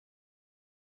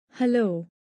Hello.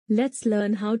 Let's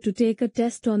learn how to take a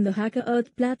test on the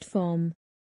HackerEarth platform.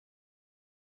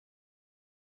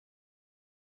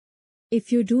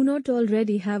 If you do not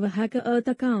already have a HackerEarth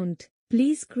account,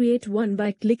 please create one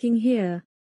by clicking here.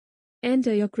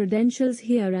 Enter your credentials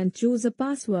here and choose a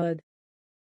password.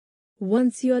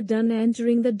 Once you are done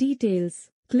entering the details,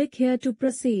 click here to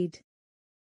proceed.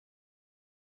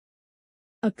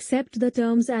 Accept the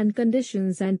terms and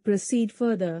conditions and proceed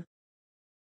further.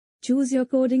 Choose your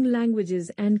coding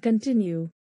languages and continue.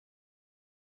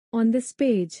 On this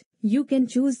page, you can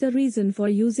choose the reason for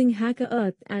using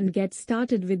HackerEarth and get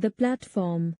started with the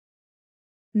platform.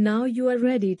 Now you are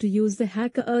ready to use the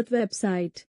HackerEarth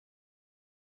website.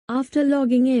 After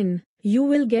logging in, you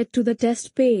will get to the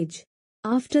test page.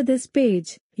 After this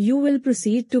page, you will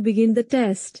proceed to begin the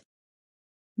test.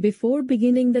 Before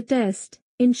beginning the test,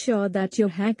 ensure that your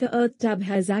HackerEarth tab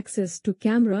has access to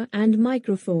camera and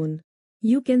microphone.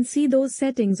 You can see those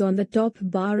settings on the top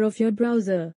bar of your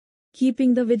browser.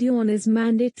 Keeping the video on is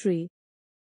mandatory.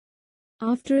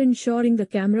 After ensuring the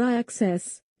camera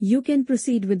access, you can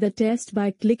proceed with the test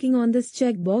by clicking on this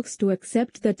checkbox to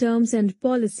accept the terms and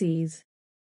policies.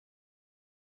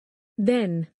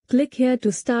 Then, click here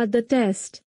to start the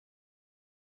test.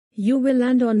 You will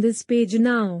land on this page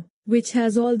now, which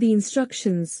has all the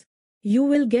instructions. You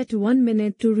will get 1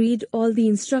 minute to read all the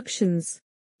instructions.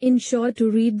 Ensure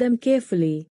to read them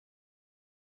carefully.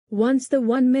 Once the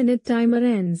 1 minute timer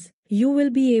ends, you will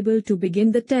be able to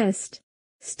begin the test.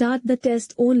 Start the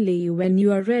test only when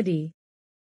you are ready.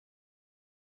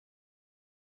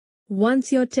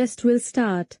 Once your test will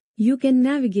start, you can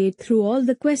navigate through all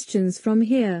the questions from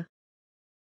here.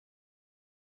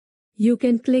 You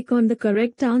can click on the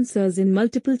correct answers in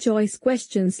multiple choice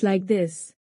questions like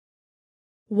this.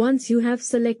 Once you have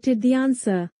selected the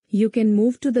answer, you can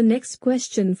move to the next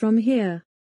question from here.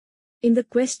 In the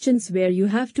questions where you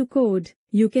have to code,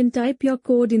 you can type your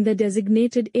code in the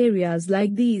designated areas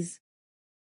like these.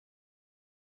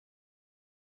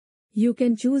 You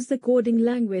can choose the coding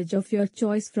language of your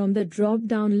choice from the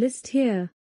drop-down list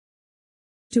here.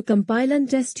 To compile and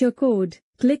test your code,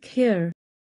 click here.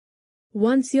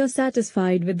 Once you're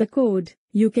satisfied with the code,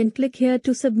 you can click here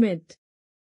to submit.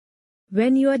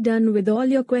 When you are done with all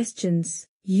your questions,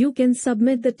 you can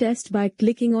submit the test by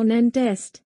clicking on End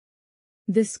Test.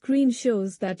 This screen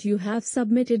shows that you have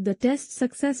submitted the test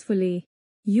successfully.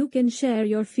 You can share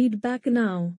your feedback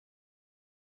now.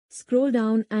 Scroll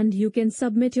down and you can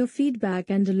submit your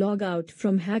feedback and log out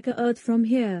from HackerEarth from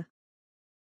here.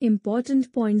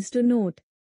 Important points to note.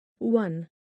 1.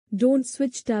 Don't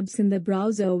switch tabs in the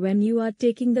browser when you are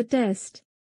taking the test.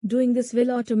 Doing this will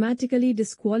automatically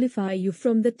disqualify you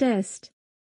from the test.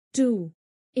 2.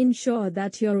 Ensure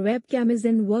that your webcam is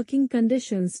in working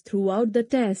conditions throughout the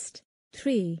test.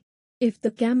 3. If the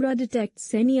camera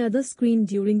detects any other screen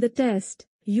during the test,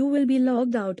 you will be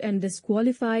logged out and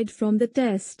disqualified from the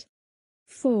test.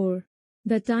 4.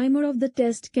 The timer of the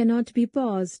test cannot be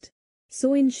paused,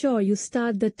 so ensure you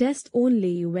start the test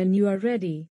only when you are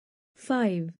ready.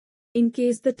 5. In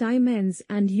case the time ends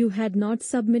and you had not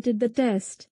submitted the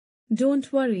test,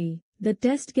 don't worry, the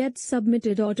test gets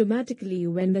submitted automatically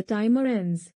when the timer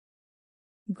ends.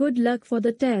 Good luck for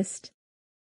the test.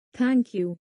 Thank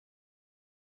you.